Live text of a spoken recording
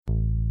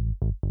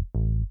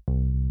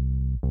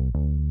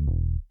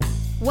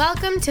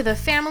Welcome to the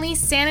Family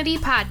Sanity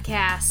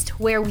Podcast,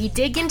 where we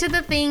dig into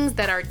the things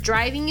that are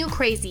driving you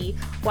crazy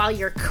while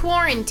you're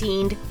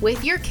quarantined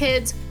with your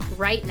kids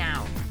right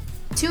now.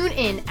 Tune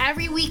in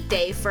every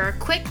weekday for a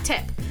quick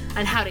tip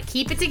on how to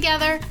keep it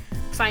together,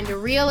 find a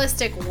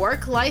realistic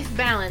work-life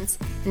balance,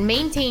 and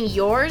maintain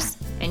yours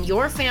and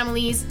your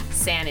family's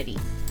sanity.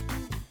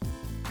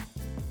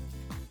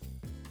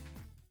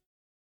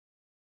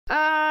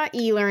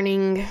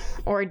 E-learning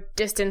or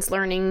distance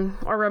learning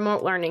or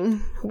remote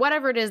learning,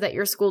 whatever it is that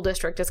your school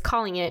district is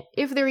calling it,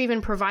 if they're even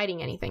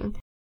providing anything.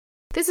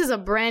 This is a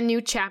brand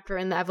new chapter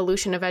in the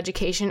evolution of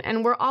education,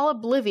 and we're all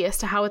oblivious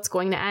to how it's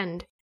going to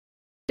end.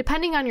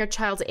 Depending on your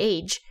child's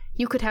age,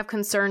 you could have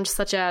concerns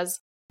such as,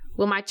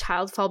 will my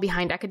child fall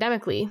behind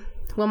academically?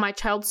 Will my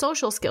child's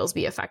social skills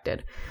be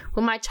affected?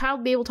 Will my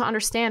child be able to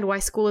understand why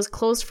school is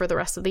closed for the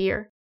rest of the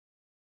year?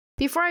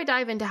 Before I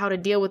dive into how to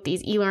deal with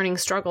these e-learning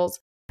struggles,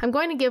 I'm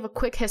going to give a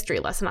quick history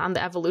lesson on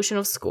the evolution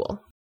of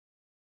school.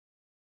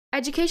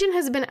 Education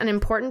has been an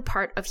important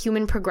part of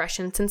human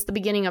progression since the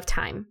beginning of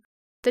time.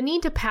 The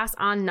need to pass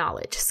on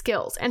knowledge,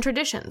 skills, and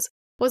traditions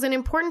was an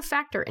important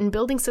factor in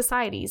building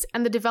societies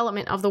and the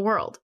development of the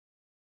world.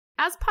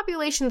 As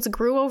populations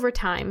grew over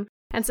time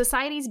and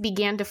societies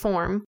began to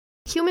form,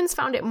 humans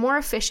found it more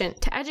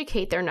efficient to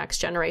educate their next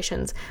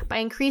generations by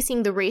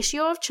increasing the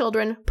ratio of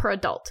children per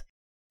adult,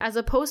 as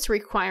opposed to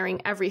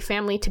requiring every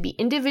family to be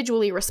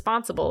individually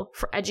responsible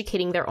for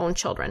educating their own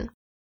children.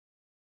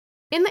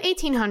 In the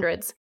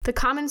 1800s, the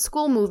Common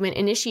School movement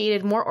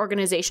initiated more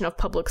organization of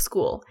public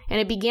school,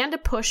 and it began to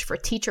push for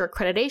teacher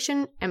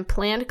accreditation and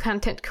planned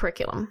content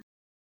curriculum.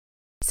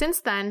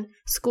 Since then,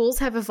 schools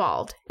have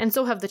evolved, and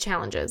so have the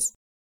challenges.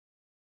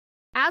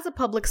 As a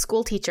public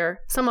school teacher,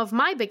 some of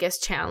my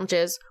biggest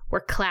challenges were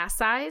class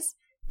size,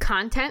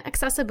 content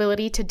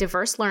accessibility to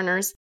diverse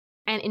learners,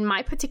 and in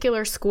my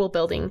particular school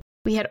building,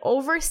 we had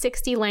over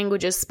 60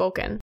 languages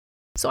spoken,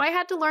 so I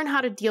had to learn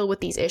how to deal with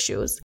these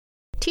issues.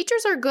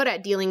 Teachers are good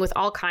at dealing with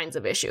all kinds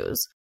of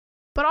issues.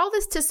 But all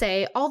this to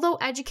say, although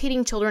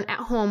educating children at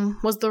home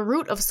was the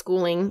root of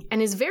schooling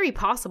and is very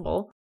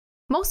possible,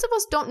 most of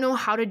us don't know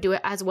how to do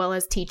it as well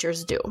as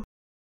teachers do.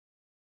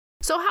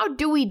 So how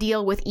do we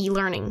deal with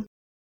e-learning?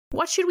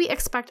 What should we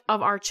expect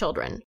of our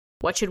children?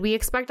 What should we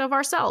expect of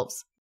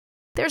ourselves?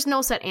 There's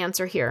no set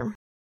answer here.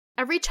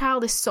 Every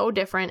child is so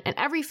different and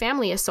every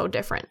family is so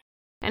different.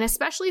 And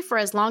especially for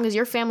as long as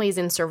your family is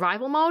in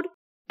survival mode,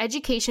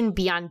 education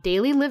beyond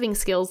daily living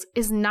skills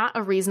is not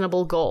a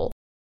reasonable goal.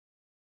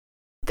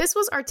 This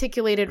was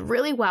articulated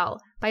really well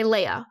by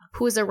Leah,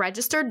 who is a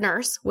registered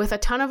nurse with a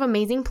ton of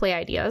amazing play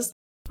ideas.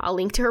 I'll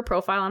link to her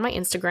profile on my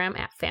Instagram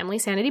at Family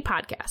Sanity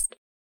Podcast.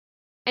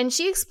 And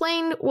she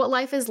explained what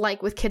life is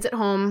like with kids at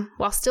home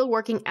while still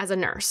working as a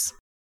nurse.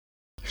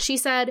 She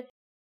said,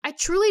 "I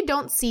truly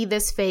don't see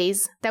this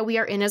phase that we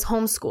are in as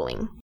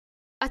homeschooling.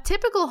 A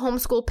typical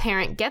homeschool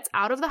parent gets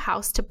out of the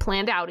house to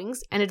planned outings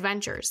and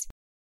adventures.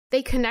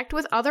 They connect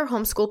with other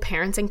homeschool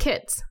parents and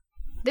kids.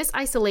 This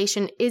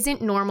isolation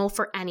isn't normal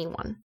for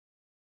anyone."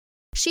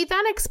 She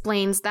then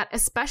explains that,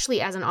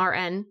 especially as an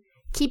RN,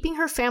 keeping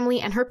her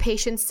family and her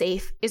patients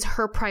safe is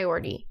her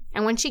priority,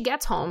 and when she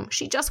gets home,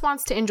 she just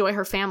wants to enjoy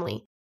her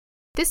family.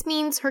 This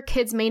means her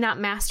kids may not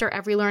master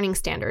every learning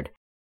standard,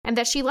 and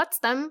that she lets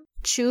them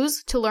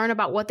choose to learn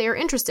about what they are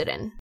interested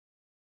in.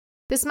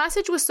 This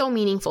message was so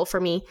meaningful for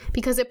me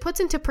because it puts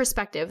into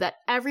perspective that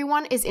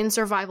everyone is in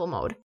survival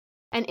mode.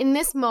 And in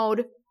this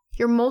mode,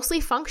 you're mostly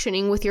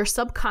functioning with your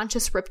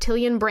subconscious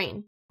reptilian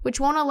brain, which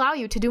won't allow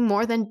you to do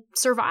more than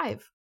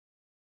survive.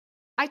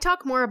 I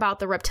talk more about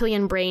the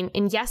reptilian brain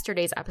in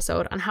yesterday's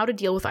episode on how to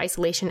deal with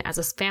isolation as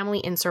a family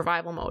in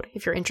survival mode,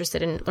 if you're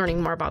interested in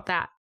learning more about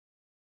that.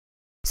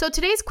 So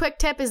today's quick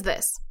tip is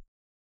this.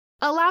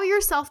 Allow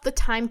yourself the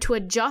time to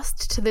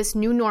adjust to this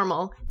new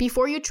normal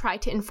before you try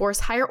to enforce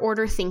higher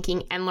order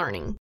thinking and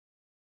learning.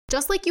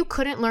 Just like you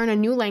couldn't learn a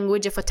new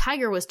language if a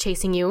tiger was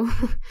chasing you,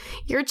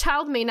 your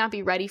child may not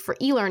be ready for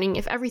e-learning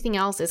if everything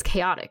else is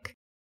chaotic.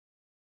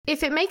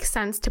 If it makes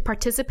sense to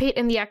participate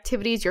in the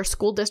activities your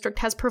school district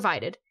has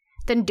provided,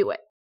 then do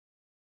it.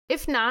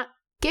 If not,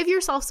 give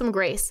yourself some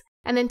grace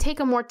and then take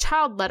a more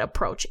child-led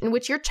approach in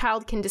which your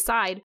child can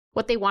decide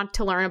what they want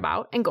to learn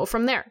about and go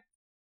from there.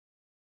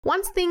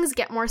 Once things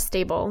get more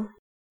stable,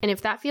 and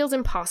if that feels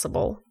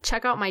impossible,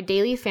 check out my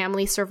daily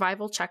family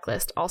survival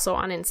checklist also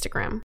on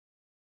Instagram.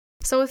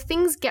 So if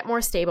things get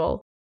more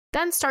stable,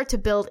 then start to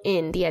build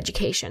in the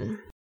education.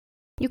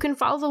 You can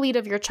follow the lead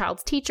of your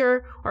child's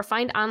teacher or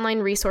find online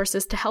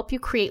resources to help you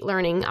create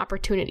learning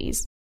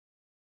opportunities.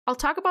 I'll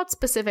talk about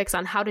specifics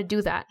on how to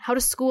do that, how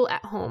to school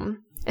at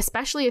home,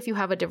 especially if you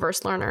have a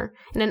diverse learner,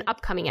 in an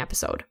upcoming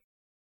episode.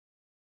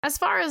 As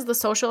far as the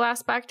social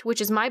aspect, which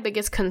is my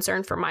biggest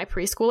concern for my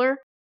preschooler,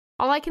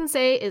 all I can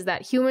say is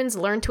that humans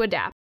learn to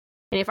adapt,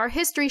 and if our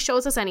history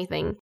shows us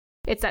anything,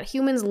 it's that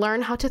humans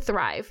learn how to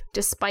thrive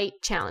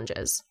despite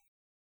challenges.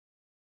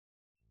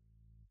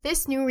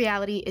 This new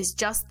reality is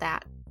just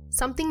that,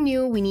 something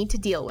new we need to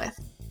deal with,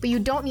 but you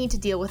don't need to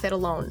deal with it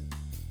alone.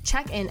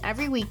 Check in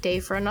every weekday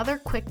for another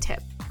quick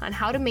tip on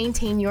how to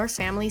maintain your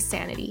family's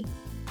sanity.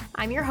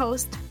 I'm your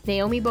host,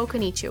 Naomi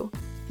Bocanichu.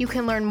 You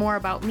can learn more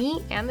about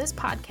me and this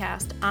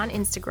podcast on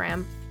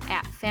Instagram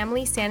at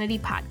Family Sanity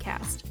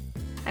Podcast.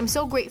 I'm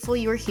so grateful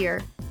you are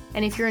here,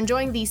 and if you're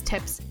enjoying these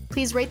tips,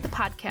 please rate the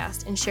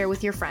podcast and share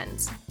with your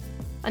friends.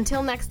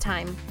 Until next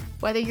time,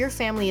 whether your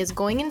family is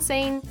going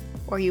insane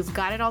or you've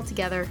got it all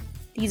together,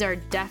 these are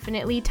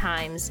definitely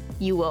times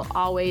you will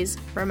always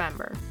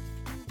remember.